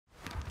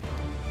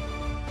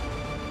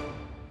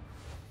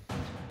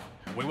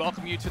We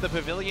welcome you to the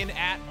Pavilion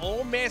at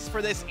Ole Miss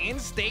for this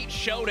in-state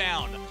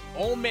showdown.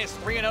 Ole Miss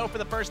 3-0 for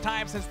the first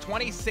time since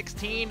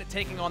 2016,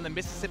 taking on the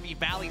Mississippi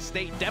Valley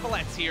State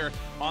Devilettes here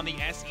on the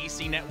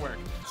SEC Network.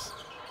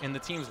 In the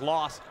team's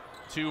loss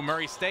to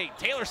Murray State,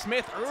 Taylor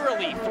Smith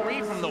early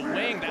three from the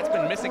wing. That's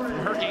been missing from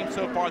her game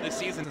so far this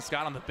season.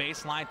 Scott on the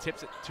baseline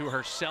tips it to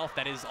herself.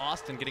 That is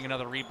Austin getting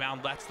another rebound.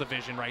 That's the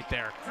vision right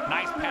there.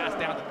 Nice pass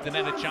down to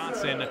Danetta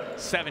Johnson.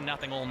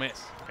 7-0 Ole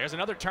Miss. There's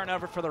another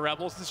turnover for the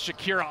Rebels. This is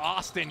Shakira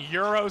Austin.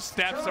 Euro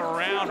steps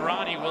around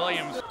Ronnie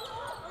Williams.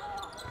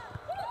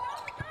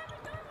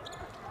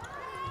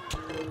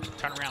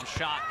 Turnaround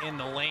shot in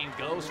the lane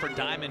goes for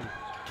Diamond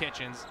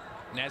Kitchens.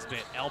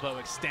 Nesbitt, elbow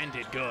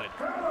extended, good.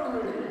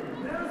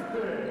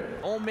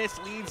 Ole Miss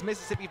leads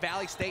Mississippi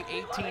Valley State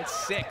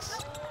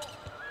 18-6.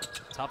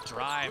 Tough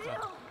drive,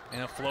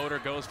 and a floater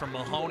goes from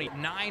Mahoney.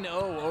 9-0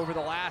 over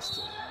the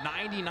last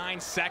 99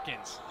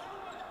 seconds.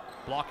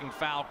 Blocking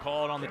foul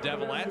called on the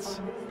Devilettes.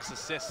 6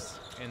 assists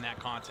in that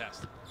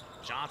contest.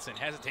 Johnson,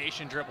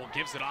 hesitation dribble,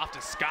 gives it off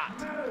to Scott.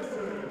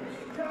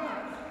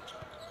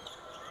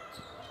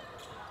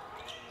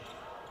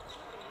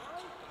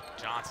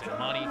 Johnson,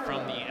 money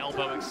from the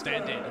elbow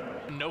extended.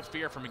 No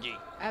fear for McGee.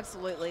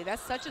 Absolutely.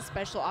 That's such a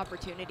special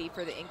opportunity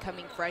for the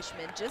incoming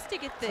freshman just to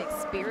get the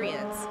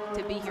experience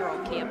to be here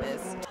on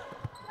campus.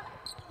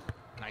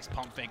 Nice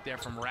pump fake there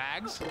from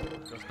Rags.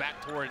 Goes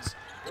back towards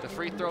the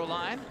free throw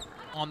line.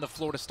 On the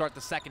floor to start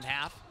the second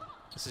half.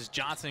 This is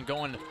Johnson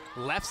going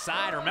left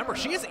side. Remember,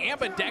 she is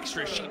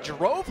ambidextrous. She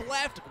drove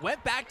left,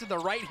 went back to the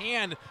right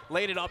hand,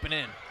 laid it up and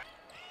in.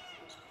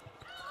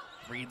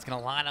 Reed's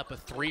gonna line up a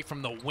three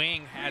from the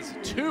wing, has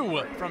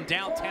 2 from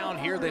downtown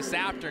here this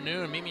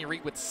afternoon. Mimi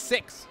Reed with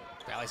 6.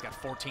 Valley's got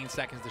 14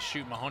 seconds to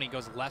shoot. Mahoney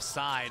goes left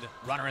side.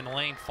 Runner in the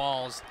lane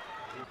falls.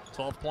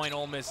 12-point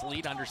Ole Miss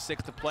lead, under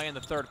 6 to play in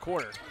the third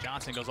quarter.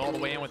 Johnson goes all the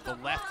way in with the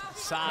left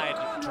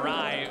side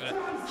drive,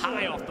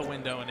 high off the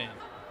window and in.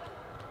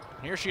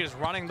 Here she is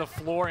running the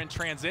floor in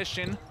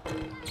transition.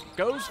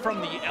 Goes from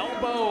the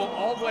elbow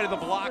all the way to the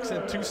blocks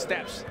in 2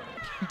 steps,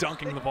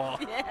 dunking the ball.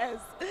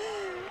 Yes.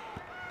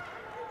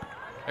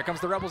 Here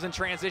comes the Rebels in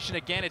transition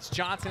again. It's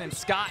Johnson and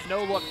Scott.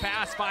 No look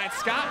pass finds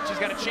Scott. She's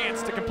got a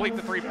chance to complete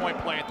the 3-point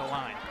play at the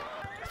line.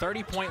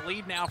 30-point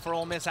lead now for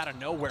Ole Miss out of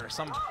nowhere.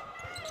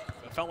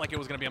 It felt like it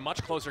was going to be a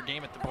much closer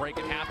game at the break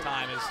at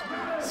halftime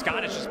as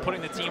Scott is just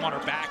putting the team on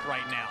her back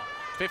right now.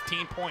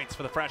 15 points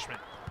for the freshman.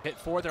 Hit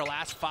 4 their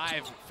last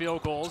 5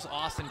 field goals.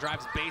 Austin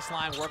drives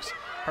baseline, works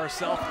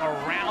herself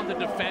around the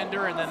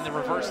defender, and then the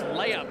reverse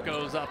layup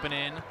goes up and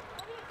in.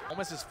 Ole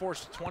Miss has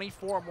forced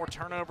 24 more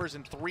turnovers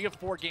in 3 of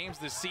 4 games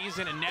this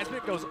season, and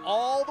Nesbitt goes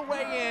all the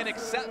way in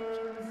except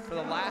for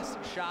the last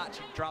shot.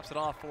 She drops it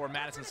off for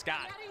Madison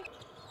Scott.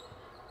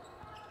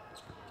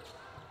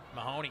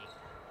 Mahoney.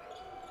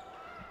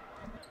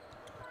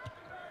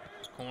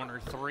 Corner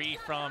 3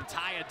 from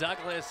Taya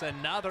Douglas,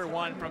 another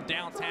one from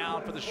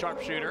downtown for the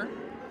sharpshooter.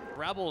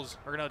 Rebels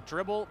are going to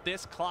dribble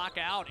this clock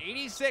out.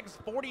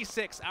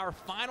 86-46, our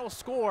final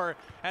score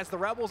as the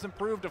Rebels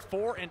improve to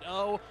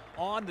 4-0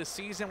 on the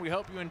season. We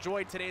hope you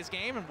enjoyed today's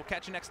game, and we'll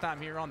catch you next time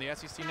here on the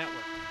SEC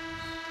Network.